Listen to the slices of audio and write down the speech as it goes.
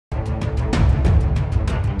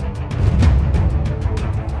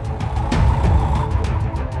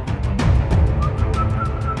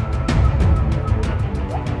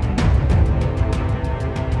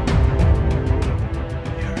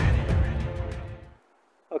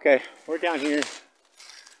Okay, we're down here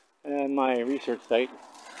at my research site,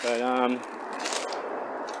 but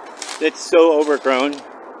it's so overgrown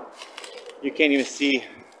you can't even see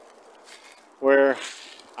where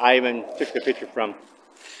I even took the picture from.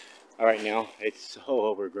 Right now, it's so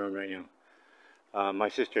overgrown right now. My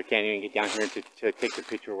sister can't even get down here to take the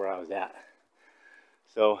picture where I was at.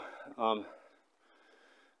 So I'm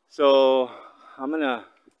gonna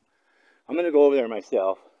go over there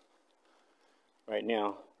myself right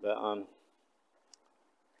now, but I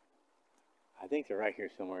think they're right here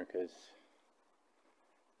somewhere, because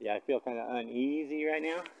yeah, I feel kind of uneasy right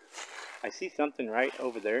now. I see something right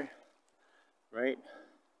over there, right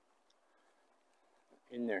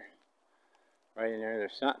in there,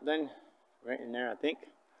 there's something right in there, I think.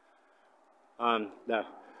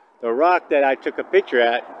 The rock that I took a picture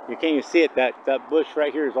at, you can't even see it, that bush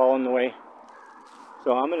right here is all in the way.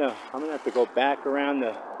 So I'm gonna have to go back around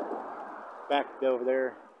back over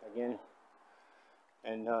there again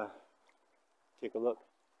and take a look.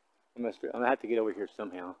 I'm gonna have to get over here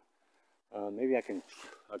somehow. Maybe I'll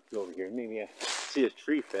go over here. Maybe I see a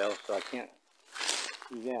tree fell, so I can't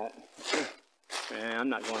do that. Man, I'm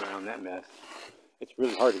not going around that mess. It's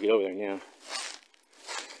really hard to get over there now.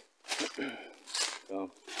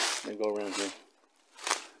 So I'm gonna go around here.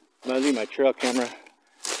 I'm gonna leave my trail camera.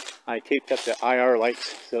 I taped up the IR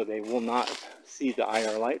lights so they will not see the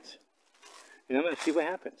IR lights. And I'm gonna see what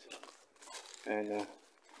happens. And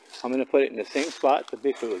I'm gonna put it in the same spot the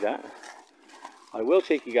Bigfoot was at. I will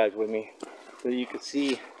take you guys with me so you can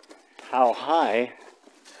see how high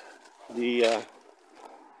the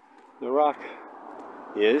rock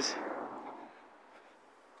is.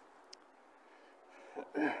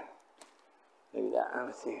 Maybe that.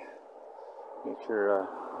 Let's see. Make sure.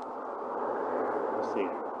 Let's see.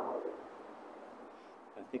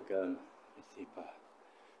 I think. Let's see.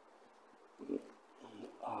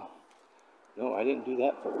 Oh no, I didn't do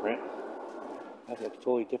that footprint. That's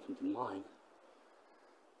totally different than mine.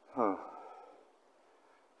 Huh.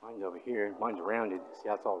 Mine's over here. Mine's rounded. See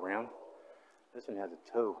how it's all round? This one has a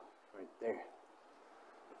toe right there.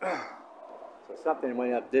 So something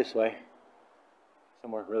went up this way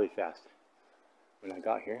somewhere really fast when I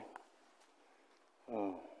got here.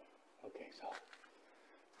 Oh, okay, so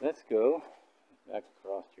let's go back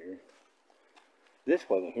across here. This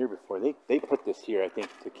wasn't here before. They put this here, I think,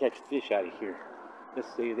 to catch fish out of here.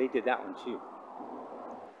 Let's see, they did that one too.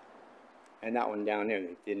 And that one down there.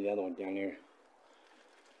 They did another one down there.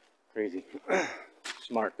 Crazy.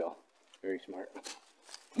 Smart though. Very smart.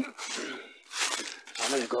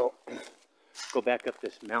 I'm gonna go back up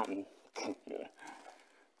this mountain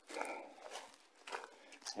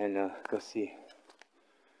and go see.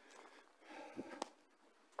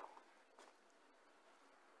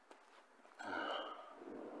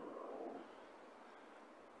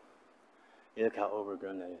 Look how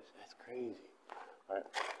overgrown that is. That's crazy. Alright.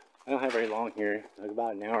 I don't have very long here. Like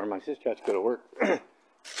about an hour. My sister has to go to work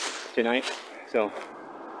tonight. So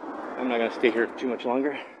I'm not gonna stay here too much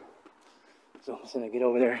longer. So I'm just gonna get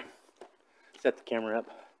over there, set the camera up,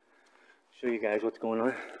 show you guys what's going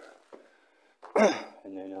on.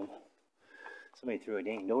 And then somebody threw a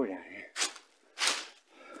dang door down here.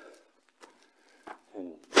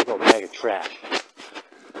 And big old bag of trash.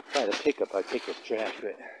 If I had a pickup, I'd take this trash,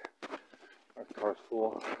 but our car's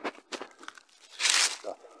full.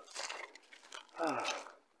 Stuff.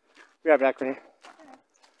 Be right back, Renee.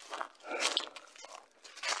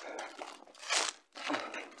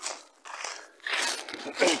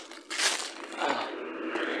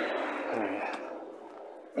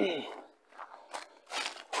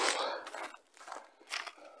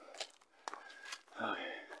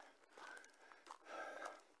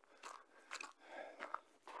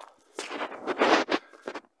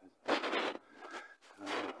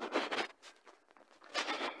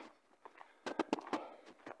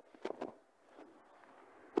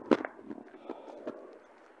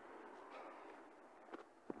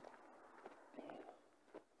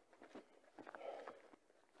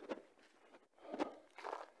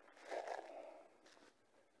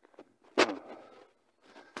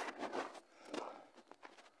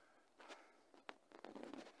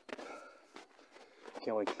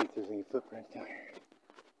 Can't wait to see if there's any footprints down here.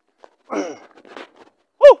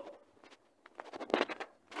 Woo!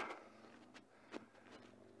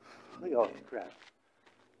 Look at all this crap.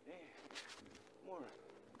 Man, more.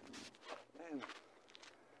 Man,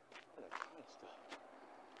 what a ton of stuff.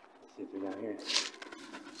 Let's see if they're down here.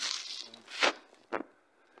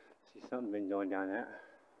 See, something's been going down that.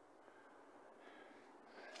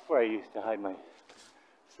 Where I used to hide my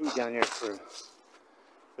food down there for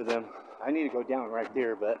them. I need to go down right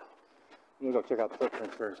there, but I'm gonna go check out the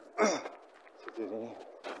footprints first. See if there's any.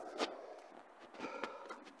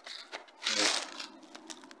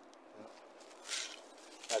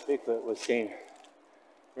 That Bigfoot was staying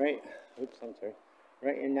right, oops, I'm sorry,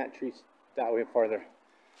 right in that tree that way farther.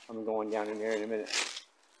 I'm going down in there in a minute.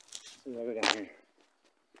 As soon as I go down here.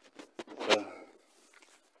 So,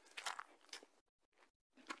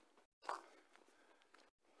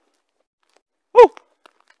 woo!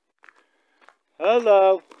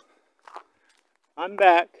 Hello. I'm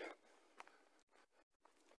back.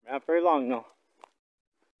 Not very long, though.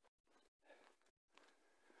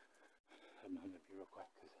 I'm gonna be real quick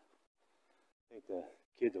because I think the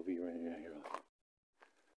kids will be running out here.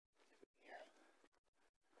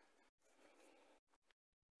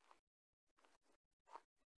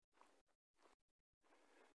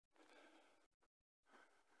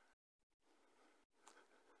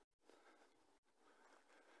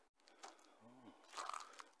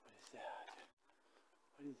 What is that?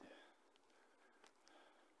 What is that?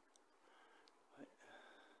 What?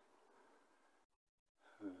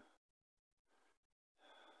 Huh.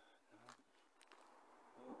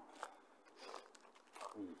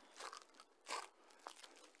 Hmm.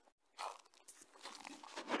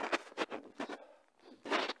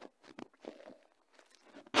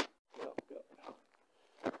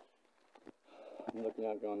 I'm looking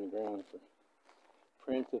out on the ground for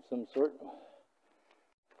prints of some sort.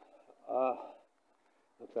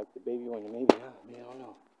 Looks like the baby one, maybe, huh? I mean, I don't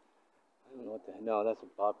know. I don't know what the hell. No, that's a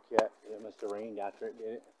bobcat. It must have rained after it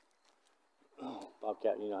did it. Oh,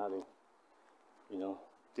 bobcat, you know how they,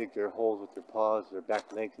 dig their holes with their paws, their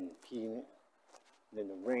back legs, and pee in it. And then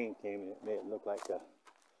the rain came and it made it look like a.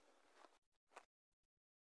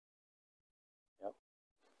 Yep.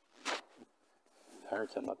 I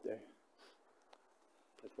heard something up there.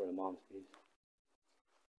 That's where the mom stays.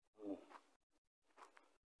 Oh.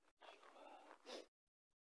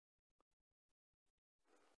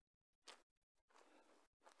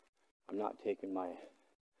 I'm not taking my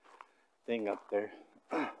thing up there.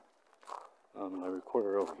 My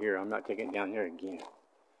recorder over here. I'm not taking it down there again.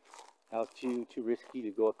 That was too risky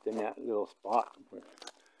to go up in that little spot where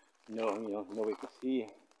nobody can see.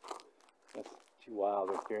 That's too wild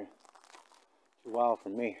right there. Too wild for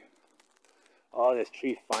me. Oh, this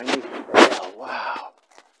tree finally fell. Wow.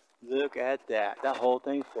 Look at that. That whole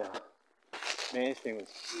thing fell. Man, this thing was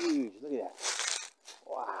huge. Look at that.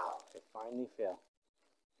 Wow. It finally fell.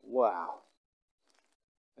 Wow.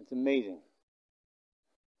 That's amazing.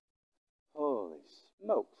 Holy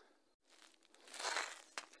smokes.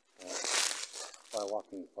 If I walk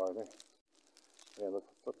any farther, I gotta look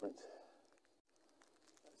for footprints.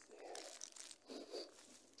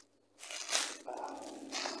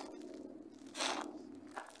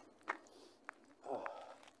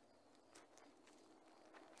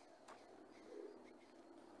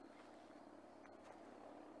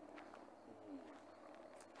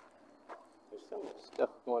 There's some stuff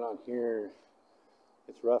going on here.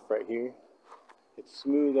 It's rough right here. It's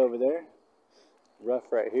smooth over there.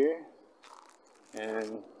 Rough right here.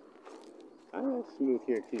 And kind of smooth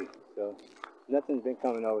here too. So nothing's been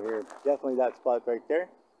coming over here. Definitely that spot right there.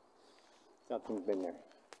 Something's been there.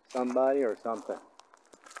 Somebody or something.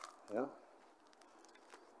 You know?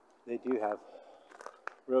 They do have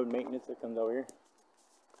road maintenance that comes over here.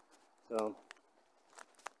 So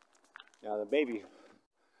now the baby,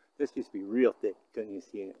 this used to be real thick. Couldn't you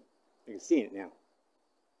see it? You can see it now.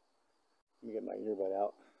 Let me get my earbud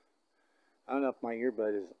out. I don't know if my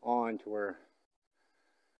earbud is on to where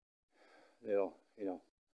it'll,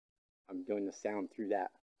 I'm doing the sound through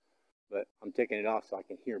that. But I'm taking it off so I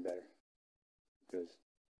can hear better. Because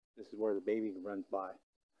this is where the baby runs by.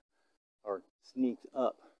 Or sneaks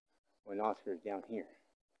up when Oscar's down here.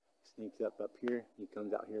 Sneaks up here. He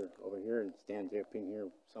comes out here, over here, and stands up in here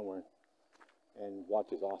somewhere. And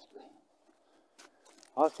watches Oscar.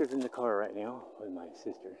 Oscar's in the car right now with my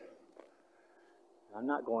sister. I'm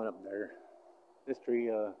not going up there. This tree,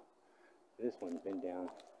 this one's been down.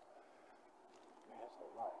 There's a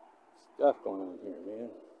lot of stuff going on here, man.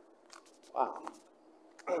 Wow.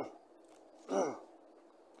 So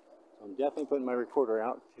I'm definitely putting my recorder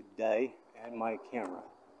out today and my camera.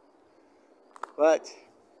 But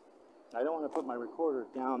I don't want to put my recorder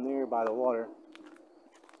down there by the water.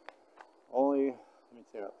 Let me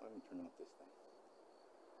turn off this thing.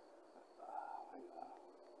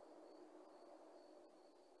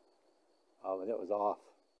 Oh, but it was off.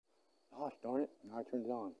 Gosh darn it, now I turned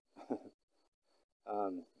it on.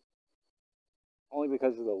 Only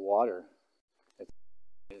because of the water.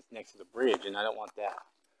 It's next to the bridge, and I don't want that.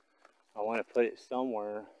 I want to put it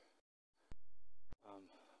somewhere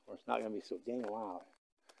where it's not going to be so dang loud.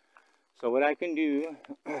 So what I can do,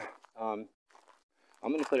 I'm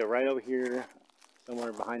going to put it right over here,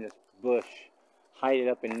 somewhere behind this bush, hide it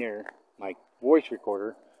up in there, my voice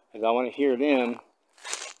recorder, because I want to hear them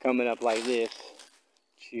coming up like this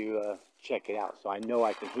to check it out. So I know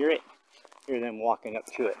I can hear them walking up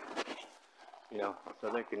to it, you know,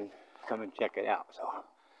 so they can come and check it out. So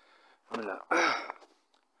I'm gonna,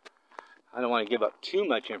 I don't want to give up too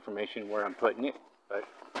much information where I'm putting it, but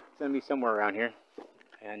it's gonna be somewhere around here,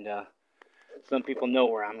 and some people know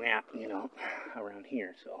where I'm at, you know, around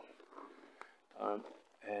here. So,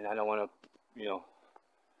 and I don't want to, you know,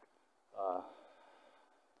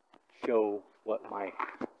 show what my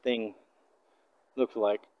thing looks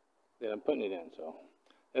like that I'm putting it in. So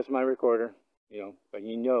that's my recorder, you know, but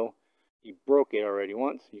you know, he broke it already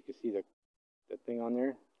once. You can see the thing on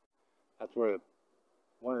there. That's where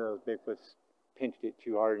one of those Bigfoots pinched it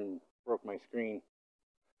too hard and broke my screen.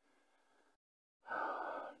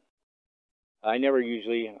 I never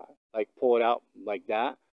usually like pull it out like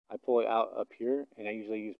that. I pull it out up here, and I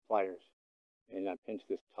usually use pliers, and I pinch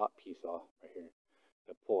this top piece off right here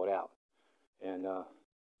to pull it out. And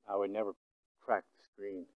I would never crack the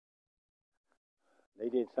screen. They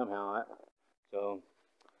did somehow. So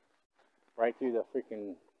right through the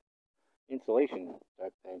freaking insulation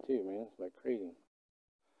type thing too, man. It's like crazy.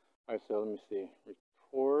 Alright, so let me see.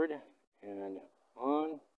 Record and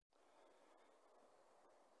on.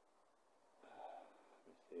 Let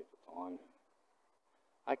me see if it's on.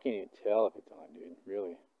 I can't even tell if it's on, dude.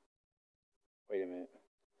 Really. Wait a minute.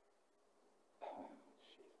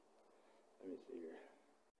 Let me see here.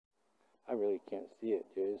 I really can't see it,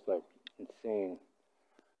 dude. It's like insane.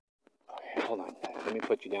 Okay, hold on. Let me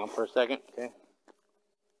put you down for a second, okay?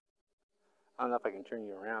 I don't know if I can turn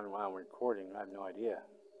you around while I'm recording. I have no idea.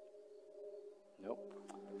 Nope.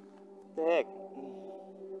 What the heck?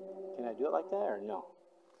 Can I do it like that or no?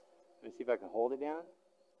 Let me see if I can hold it down.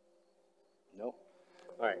 Nope.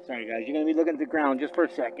 Alright, sorry guys. You're going to be looking at the ground just for a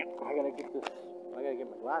second. I got to get this. I got to get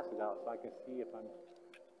my glasses out so I can see if I'm.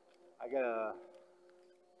 I got to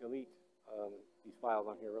delete these files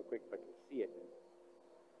on here real quick if I can see it. Let's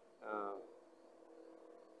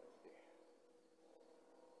see.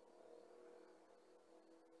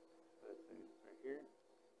 Let's see. Right here.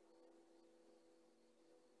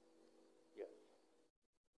 Yes.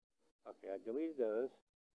 Okay, I deleted those.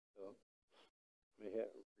 So I'm going to hit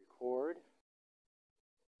record.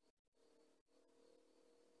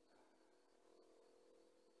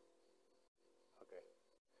 Okay.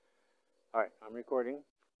 Alright, I'm recording.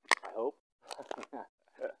 I hope.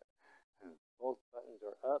 Both buttons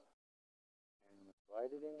are up. And I'm going to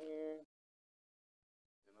slide it in here.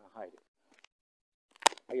 I'm going to hide it.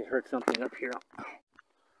 I just heard something up here.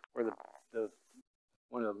 Where the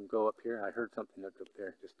one of them go up here. I heard something up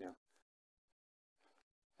there just now.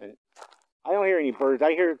 And I don't hear any birds.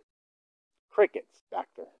 I hear crickets back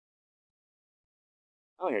there.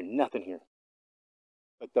 I don't hear nothing here.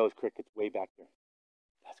 But those crickets way back there.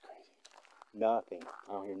 That's crazy. Nothing.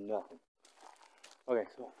 I don't hear nothing. Okay,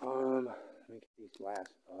 so let me get these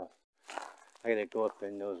glasses off. I gotta go up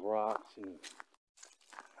in those rocks and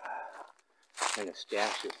kind of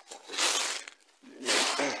stash this.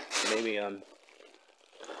 Maybe oh,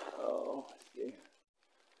 let's see.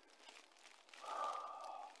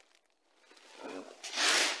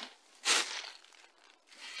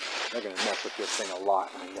 They're gonna mess with this thing a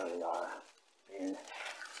lot. I know they are. And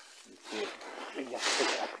let's see. Maybe I can put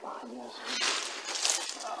that behind this.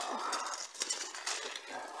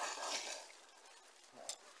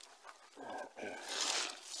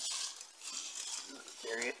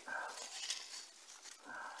 Bury it.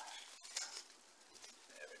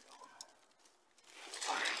 There we go.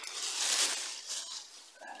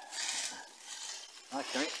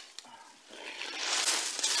 That's right.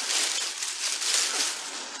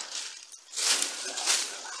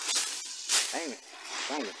 Dang it. I'm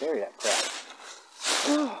trying to bury that crap.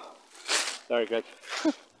 Sorry, guys.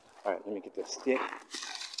 Alright, let me get this stick.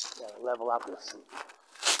 Gotta level out this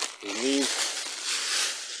leaves.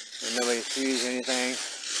 And nobody sees anything.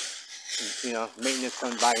 And, you know, maintenance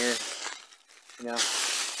comes by here. You know,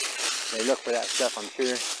 they look for that stuff, I'm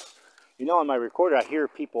sure. You know, on my recorder, I hear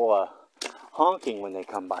people honking when they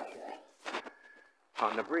come by here.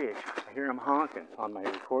 On the bridge, I hear them honking on my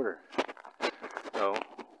recorder. So,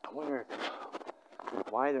 I wonder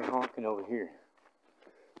why they're honking over here.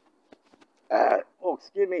 Oh,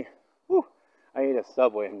 excuse me. Whew. I ate a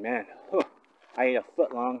Subway, and man, I ate a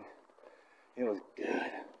foot long. It was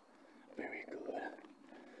good. Very good.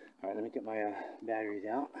 Alright, let me get my batteries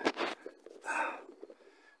out. I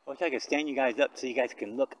wish I could stand you guys up so you guys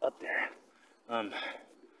can look up there.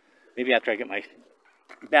 Maybe after I get my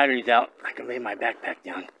battery's out, I can lay my backpack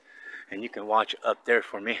down and you can watch up there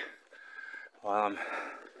for me while I'm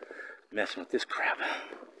messing with this crap.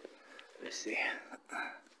 Let's see.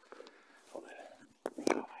 Hold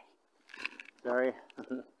it. Sorry.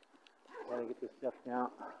 Gotta get this stuff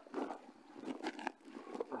down.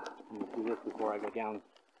 I'm gonna do this before I go down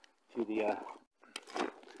to the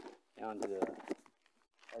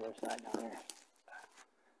other side down there.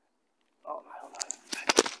 Oh, I don't know.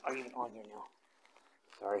 I'm even on here now.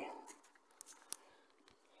 Sorry.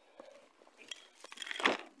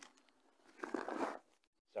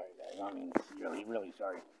 Sorry guys, I mean really, really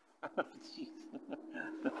sorry.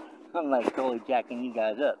 I'm like totally jacking you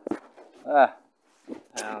guys up. I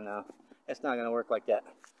don't know. It's not gonna work like that.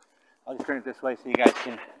 I'll just turn it this way so you guys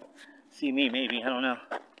can see me maybe, I don't know.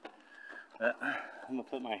 But I'm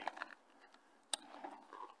gonna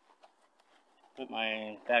put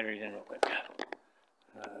my batteries in real quick.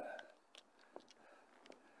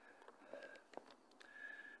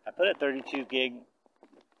 I put a 32 gig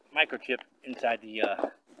microchip inside the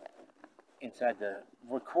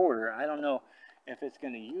recorder. I don't know if it's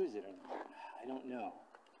going to use it or not. I don't know.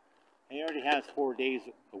 It already has 4 days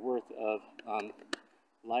worth of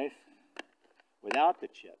life without the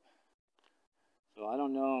chip. So I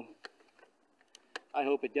don't know. I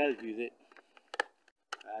hope it does use it.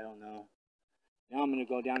 I don't know. Now I'm going to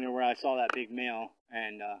go down there where I saw that big male,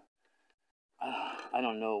 and I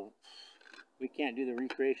don't know. We can't do the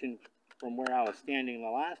recreation from where I was standing the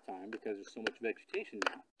last time because there's so much vegetation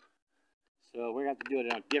now. So we're going to have to do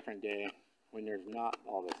it on a different day when there's not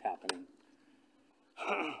all this happening.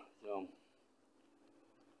 So,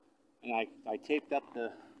 and I taped up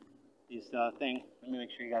these thing. Let me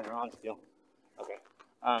make sure you guys are on still. Okay.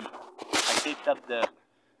 I taped up the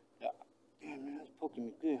damn man, that's poking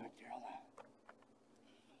me good right there. All that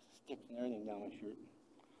sticks and everything down my shirt.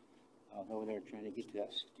 I was over there trying to get to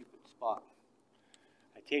that stupid spot.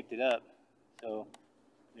 I taped it up so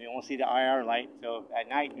you won't see the IR light. So at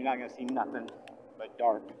night you're not going to see nothing but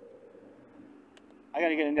dark. I got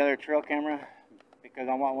to get another trail camera because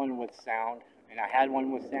I want one with sound, and I had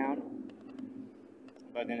one with sound,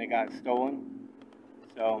 but then it got stolen.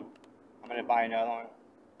 So I'm going to buy another one.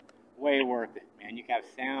 Way worth it, man. You can have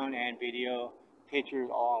sound and video, pictures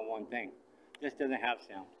all in one thing. This doesn't have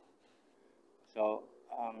sound. So,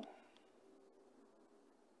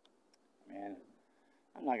 man,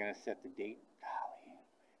 I'm not going to set the date. Golly.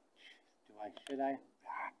 Should I?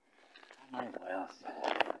 I might as well set it. I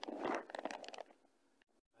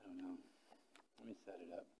don't know. Let me set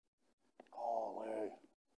it up. Oh, where?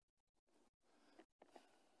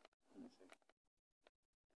 Let me see.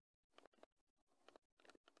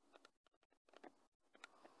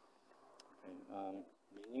 Okay,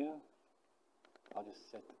 menu. I'll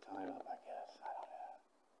just set the time up, I guess. I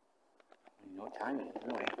don't know. I don't know what time it is,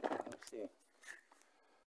 really. Let's see.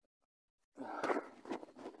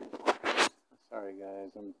 Sorry,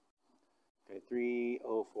 guys. Okay,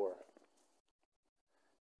 3:04.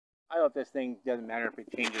 I hope this thing doesn't matter if it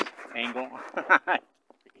changes angle.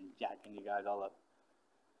 Freaking jacking you guys all up.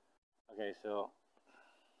 Okay, so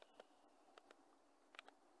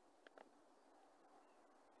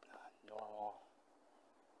normal.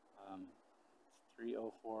 It's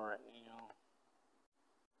 3:04 right now.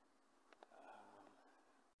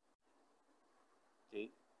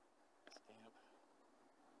 Date, stamp,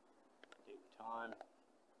 date, time.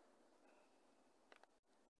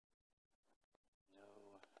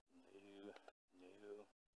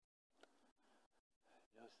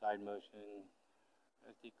 No side motion.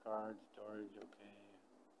 SD card, storage, okay.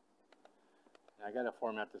 And I gotta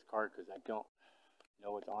format this card because I don't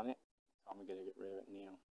know what's on it. So I'm gonna get rid of it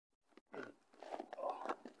now.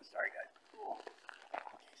 Oh, sorry guys. Oh. Okay,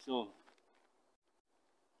 so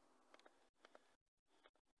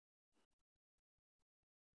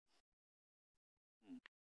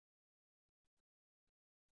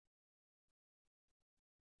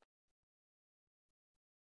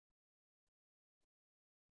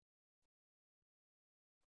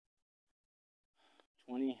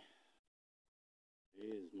 20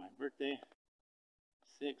 is my birthday.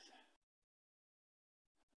 6.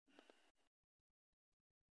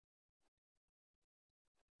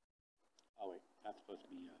 Oh wait, that's supposed to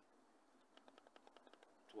be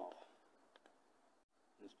 12.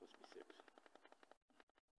 This is supposed to be 6.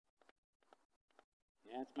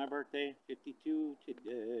 Yeah, it's my birthday. 52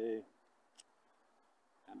 today.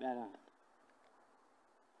 Not bad, huh?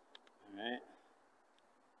 Alright.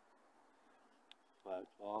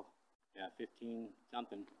 12. Yeah, 15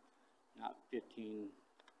 something. Not 15.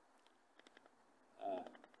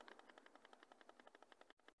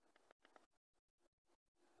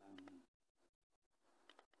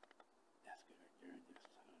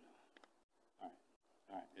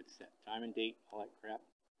 Alright, it's set. Time and date, all that crap.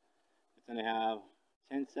 It's going to have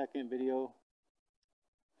 10-second video.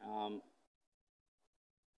 And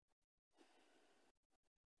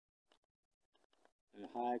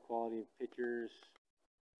high quality pictures.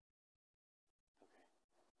 Okay.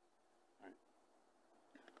 Alright.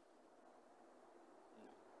 No.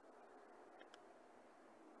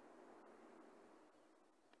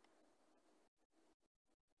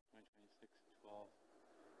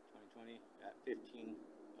 2020 at 15:08.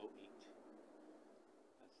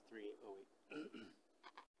 That's 3:08.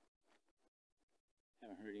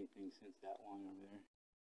 Haven't heard anything since that one over there.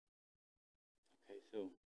 Okay, so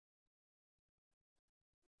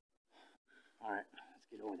alright, let's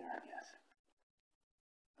get over there, I guess.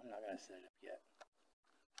 I'm not gonna set it up yet.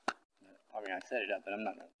 I mean, I set it up, but I'm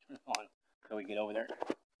not gonna turn it on until we get over there.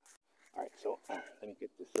 Alright, so let me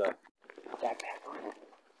get this backpack on.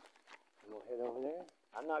 We'll head over there.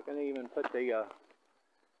 I'm not gonna even put the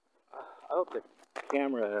I hope the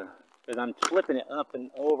camera, because I'm flipping it up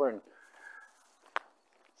and over, and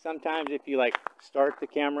sometimes if you like start the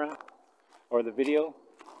camera or the video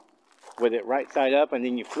with it right side up and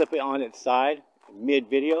then you flip it on its side mid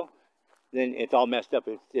video, then it's all messed up.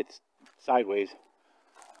 It's sideways.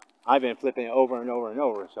 I've been flipping it over and over and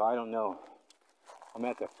over, so I don't know. I'm gonna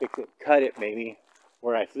have to fix it, cut it maybe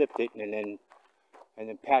where I flipped it, and then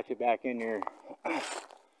patch it back in there.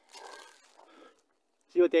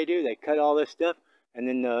 See what they do? They cut all this stuff, and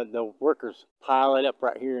then the workers pile it up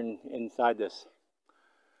right here inside this.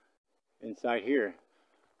 Inside here.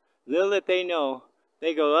 Little that they know,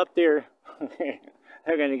 they go up there,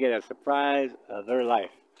 they're going to get a surprise of their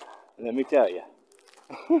life. And let me tell you,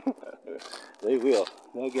 they will.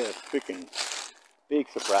 They'll get a freaking big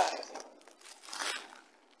surprise.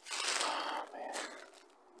 Oh, man.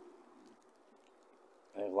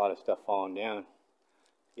 There's a lot of stuff falling down.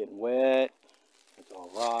 Getting wet. It's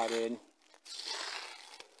all rotted.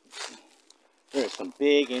 There's some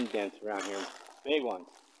big indents around here. Big ones.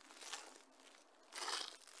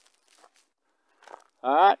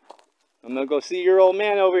 Alright, I'm going to go see your old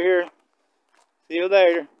man over here. See you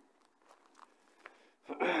later.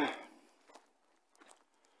 I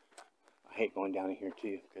hate going down in here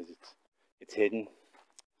too, because it's hidden.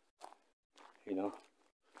 You know.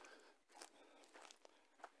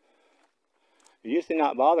 It used to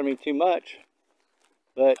not bother me too much,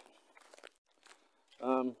 but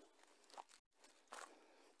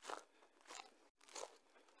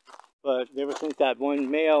ever since that one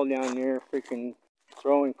male down there freaking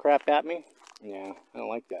throwing crap at me, yeah, I don't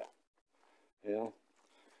like that. You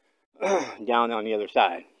know, down on the other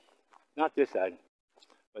side, not this side,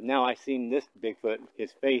 but now I seen this Bigfoot,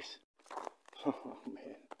 his face. Oh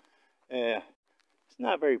man, yeah, it's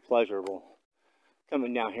not very pleasurable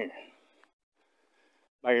coming down here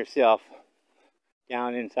by yourself,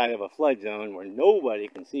 down inside of a flood zone where nobody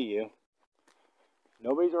can see you.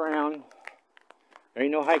 Nobody's around. There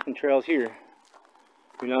ain't no hiking trails here.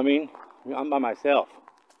 You know what I mean? I'm by myself.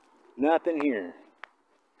 Nothing here.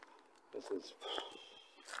 This is...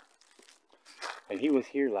 And he was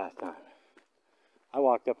here last time. I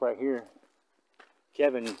walked up right here.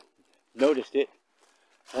 Kevin noticed it.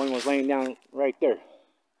 One was laying down right there.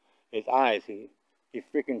 His eyes. He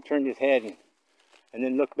freaking turned his head and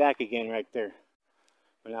then looked back again right there.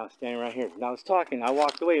 When I was standing right here. And I was talking. I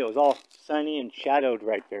walked away. It was all sunny and shadowed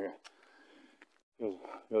right there. It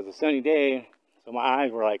was a sunny day. So my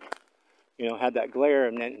eyes were like, you know, had that glare,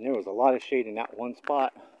 and then there was a lot of shade in that one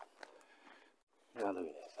spot. Now look at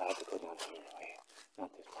this. I have to go down here. Wait,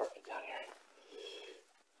 not this part, but down here.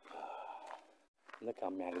 Look how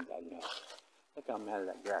matted that nose. Look how matted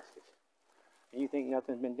that grass is. And you think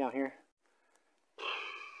nothing's been down here?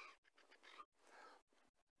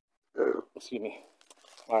 Excuse me.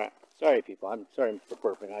 Alright. Sorry, people. I'm sorry for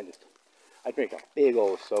burping. I drink a big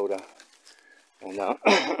old soda. And,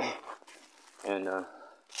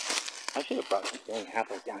 I should have brought some dang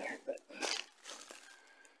apples down here, but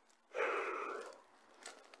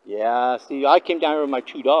yeah, see, I came down here with my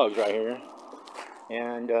two dogs right here,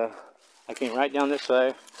 and I came right down this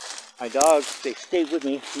way. My dogs, they stayed with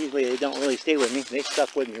me. Usually they don't really stay with me. They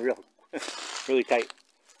stuck with me really tight.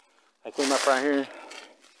 I came up right here.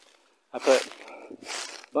 I put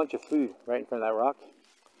a bunch of food right in front of that rock,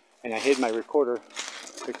 and I hid my recorder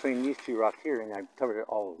between these two rocks here, and I covered it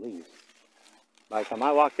all with leaves. By the time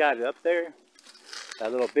I walked out up there,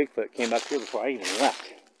 that little Bigfoot came up here before I even left.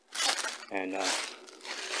 And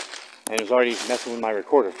it was already messing with my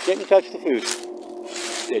recorder. Didn't touch the food.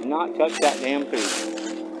 Did not touch that damn food.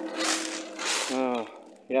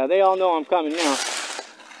 Yeah, they all know I'm coming now.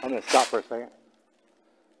 I'm going to stop for a second.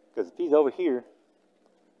 Because if he's over here,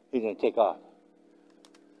 he's going to take off.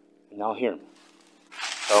 and I'll hear him.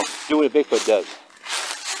 So do what a Bigfoot does.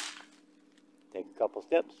 Take a couple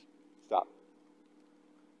steps, stop.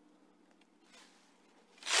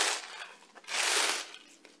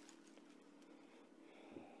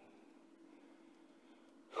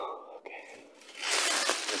 Okay,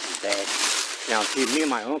 this is bad. Now, see, me and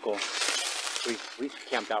my uncle, we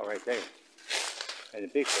camped out right there. And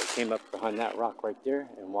the Bigfoot came up behind that rock right there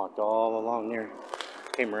and walked all along there.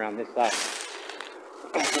 Came around this side.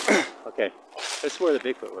 Okay, this is where the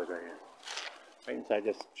Bigfoot was right here. Right inside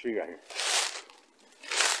this tree right here.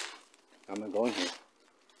 I'm gonna go in here.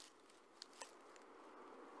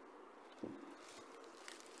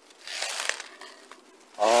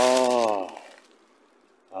 Oh.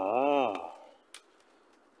 Oh.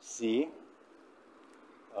 See?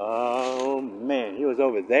 Oh man, he was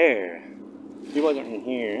over there. He wasn't in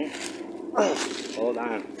here. Hold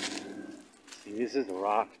on. See, this is the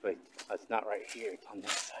rock, but it's not right here. It's on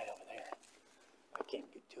that side over there. I can't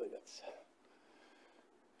get to it.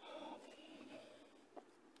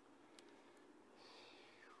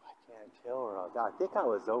 I can't tell where I was. I think I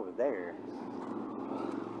was over there.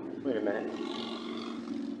 Wait a minute.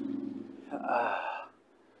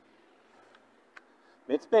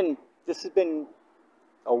 This has been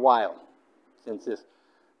a while since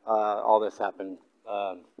all this happened.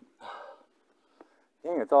 Dang,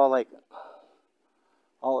 it's all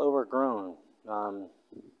all overgrown.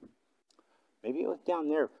 Maybe it was down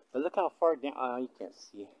there, but look how far down. You can't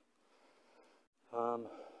see. I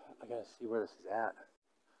gotta see where this is at.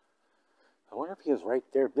 I wonder if he was right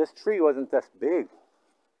there. This tree wasn't this big.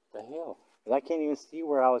 The hell? But I can't even see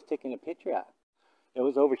where I was taking a picture at. It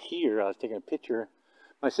was over here. I was taking a picture.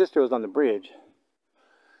 My sister was on the bridge.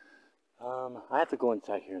 I have to go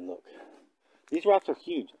inside here and look. These rocks are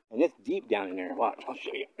huge, and it's deep down in there. Watch, I'll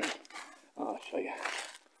show you. I'll show you.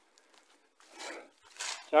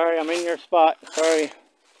 Sorry, I'm in your spot. Sorry.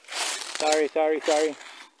 Sorry.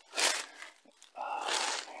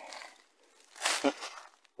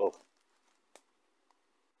 Whoa.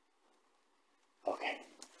 Okay.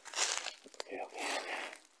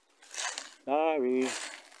 Sorry.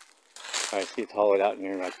 Alright, see, it's hollowed out in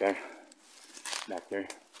there, right there. Back there.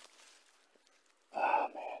 Oh,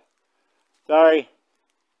 man. Sorry.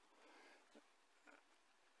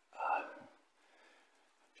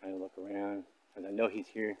 Trying to look around, and I know he's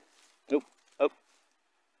here. Nope. Oh.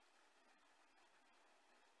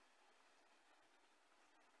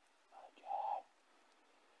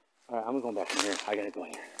 Alright, I'm going back in here. I gotta go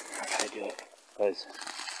in here. I gotta do it. Because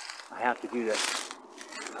I have to do this.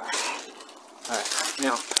 Alright,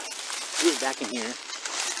 now, he was back in here.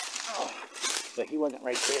 Oh, but he wasn't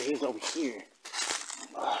right there. He was over here.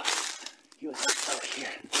 He was over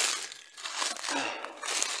here.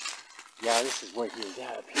 Yeah, this is where he was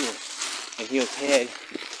at, up here. And his head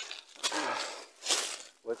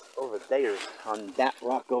was over there, on that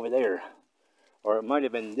rock over there. Or it might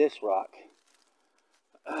have been this rock.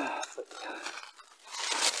 But I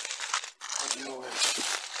don't know where.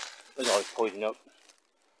 Look at all this poison up.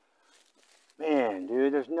 Man,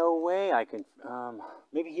 dude, there's no way I can,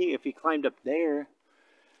 maybe if he climbed up there.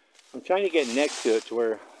 I'm trying to get next to it to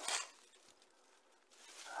where,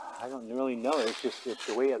 I don't really know. It's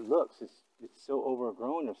the way it looks. It's so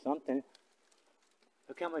overgrown or something.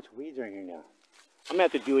 Look how much weeds are in here now. I'm going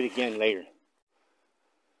to have to do it again later.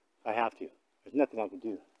 I have to. There's nothing I can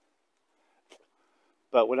do.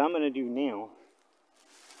 But what I'm going to do now,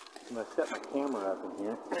 I'm going to set my camera up in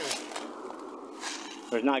here.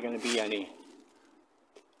 There's not going to be any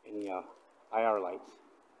IR lights.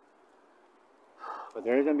 But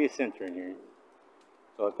there is going to be a sensor in here.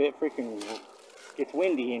 So if it freaking gets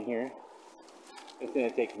windy in here, it's going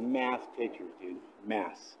to take mass pictures, dude.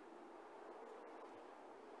 Mass.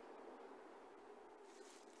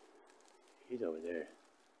 He's over there.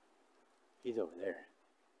 He's over there.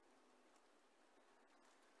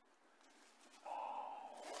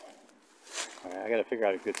 Alright, I gotta figure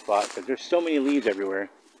out a good spot because there's so many leaves everywhere.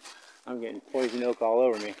 I'm getting poison oak all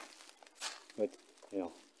over me. But, you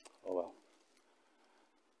know, oh well.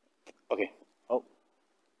 Okay. Oh.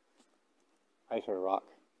 I just heard a rock.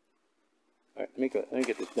 Alright, let me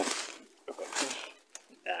get this done. Real quick.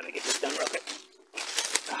 Let me get this done real quick.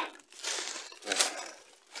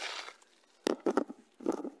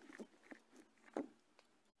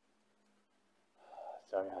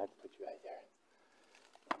 Sorry, I had to put you right there.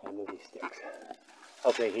 And move these sticks.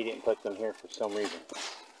 Hopefully he didn't put them here for some reason.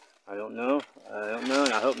 I don't know,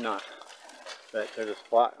 and I hope not. But there's a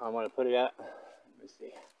spot I want to put it at. Let me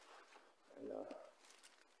see. And,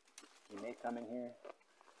 he may come in here.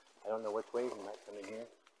 I don't know which way he might come in here.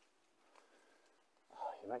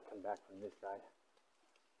 He might come back from this side.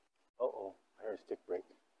 Uh-oh, I heard a stick break.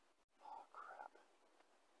 Oh, crap.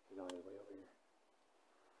 He's on his way over here.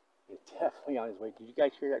 He's definitely on his way. Did you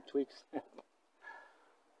guys hear that twig snap?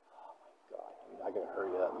 Oh, my God, dude, I gotta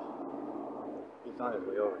hurry up. He's on his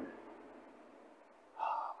way over here.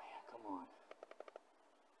 Oh, man, come on.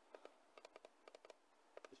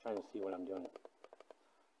 He's trying to see what I'm doing.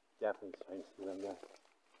 Definitely trying to see what I'm doing.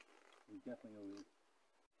 He's definitely over here.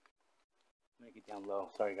 I'm gonna get down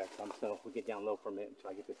low. Sorry guys, we'll get down low for a minute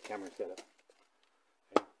until I get this camera set up.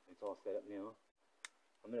 Okay, it's all set up now.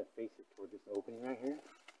 I'm gonna face it toward this opening right here.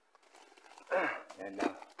 And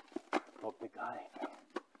hope to God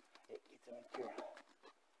it gets him in here.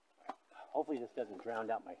 Hopefully this doesn't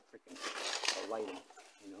drown out my freaking lighting,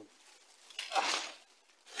 you know.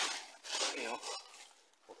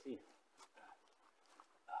 We'll see.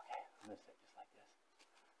 Okay, I'm gonna set just like this.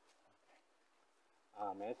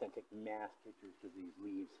 Man, it's gonna take mass pictures of these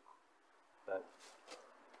leaves. But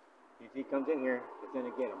if he comes in here, it's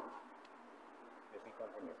gonna get him. If he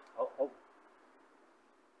comes in here. Oh.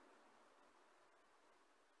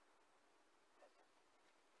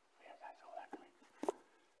 Yeah, guys, hold on.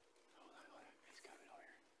 Hold on. He's coming over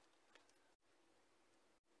here.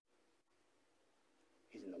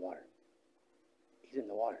 He's in the water. He's in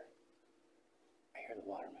the water. I hear the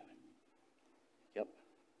water moving. Yep.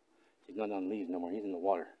 He's not on leaves no more. He's in the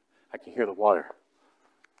water. I can hear the water.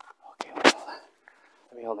 Okay, hold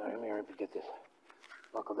on. Let me hurry up and get this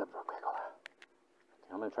buckled up real quick. Hold on.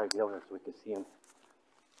 Okay, I'm going to try to get over there so we can see him.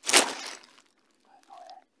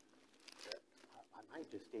 I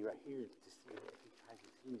might just stay right here to see if he tries to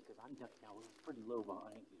see me because I'm ducked down. We're pretty low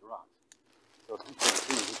behind these rocks. So if he can't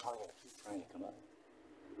see me, he's probably going to keep trying to come up.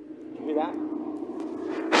 Did you hear that?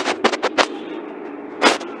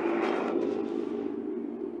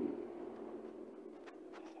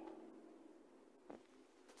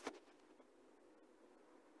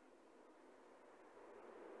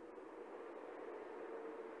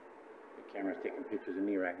 The camera's taking pictures of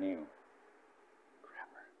me right now.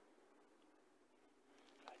 Crapper.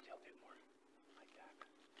 Gotta tilt it more. Like that.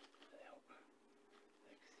 Does that help? Let's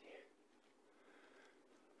see.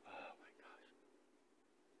 Oh my gosh.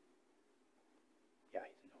 Yeah,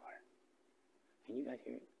 he's in the water. Can you guys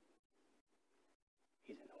hear it?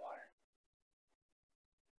 He's in the water.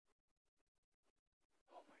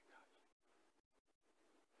 Oh my gosh.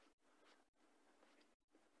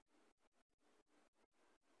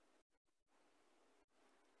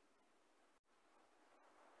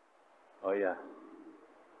 Oh yeah.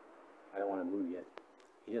 I don't want to move yet.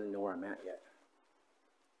 He doesn't know where I'm at yet.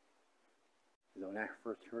 Because when I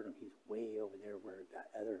first heard him, he's way over there where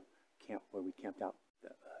that other camp, where we camped out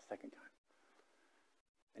the second time.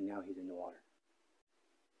 And now he's in the water.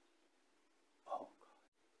 Oh God.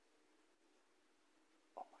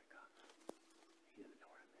 Oh my God. He doesn't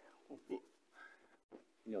know where I'm at.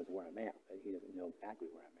 He knows where I'm at, but he doesn't know exactly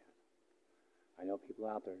where I'm at. I know people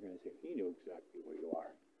out there are going to say, he knows exactly where you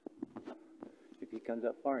are. If he comes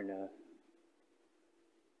up far enough,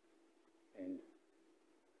 and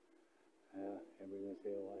everyone's going to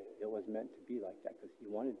say, well, it was meant to be like that because he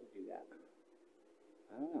wanted to do that.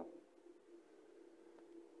 I don't know.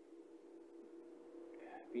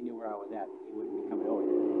 If he knew where I was at, he wouldn't be coming over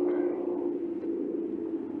here.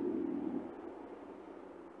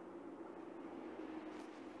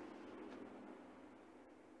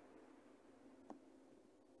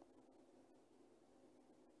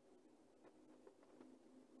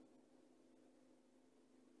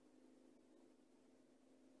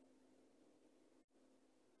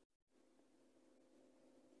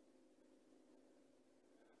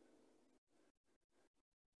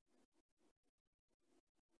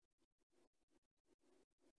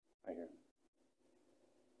 I hear him.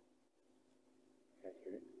 You guys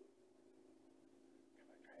hear it? I'm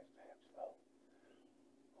going to try to stay up slow.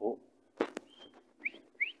 Oh.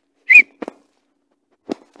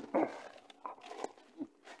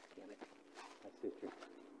 Damn it. My sister.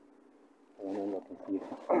 I want to look and see.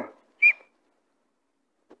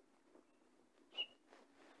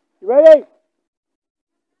 You ready?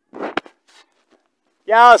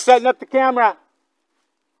 Yeah, I was setting up the camera.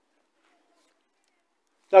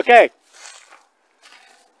 It's okay.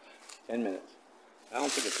 10 minutes. I don't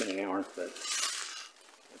think it's been an hour, but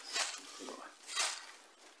let's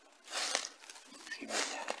see about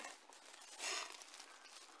that.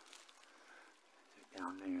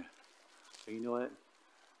 Down there. So you know what?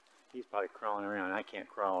 He's probably crawling around. I can't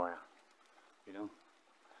crawl around. You know?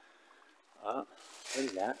 What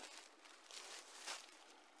is that?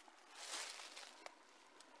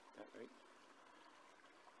 That right?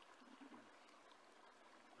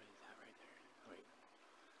 What is that right there? Wait.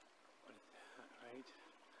 What is that, right?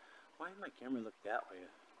 Why does my camera look that way?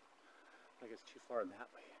 Like it's too far that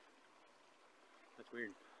way. That's weird.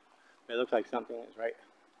 But it looks like something is right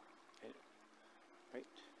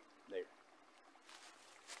there.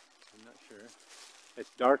 I'm not sure. It's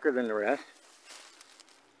darker than the rest.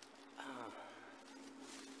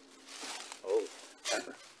 Oh,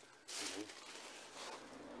 pepper.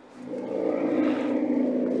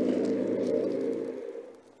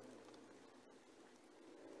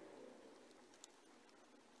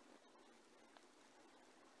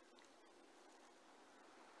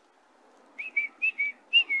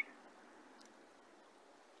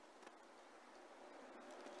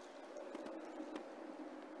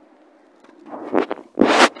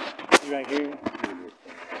 Right here.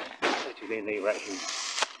 I bet you they lay right here.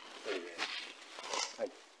 I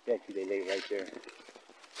bet you they lay right there.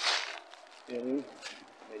 You know what I mean?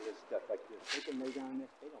 They just stuff like this. They can lay down this.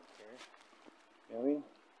 They don't care. You know what I mean?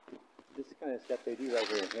 This is the kind of stuff they do right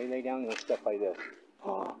here. They lay down and stuff like this.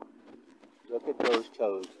 Oh, look at those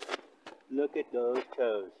toes. Look at those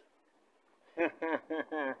toes.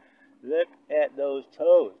 Look at those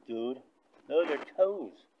toes, dude. Those are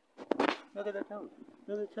toes. Look at the toes.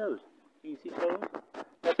 Look at the toes. Can you see toes?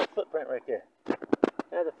 That's a footprint right there.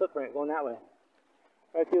 That's a footprint going that way.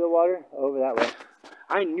 Right through the water, over that way.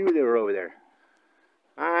 I knew they were over there.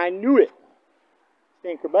 I knew it.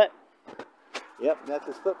 Stinker butt. Yep, that's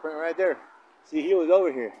his footprint right there. See, he was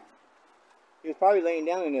over here. He was probably laying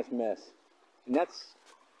down in this mess. And that's...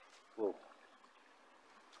 Whoa.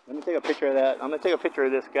 Let me take a picture of that. I'm going to take a picture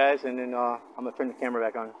of this, guys, and then I'm going to turn the camera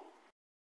back on.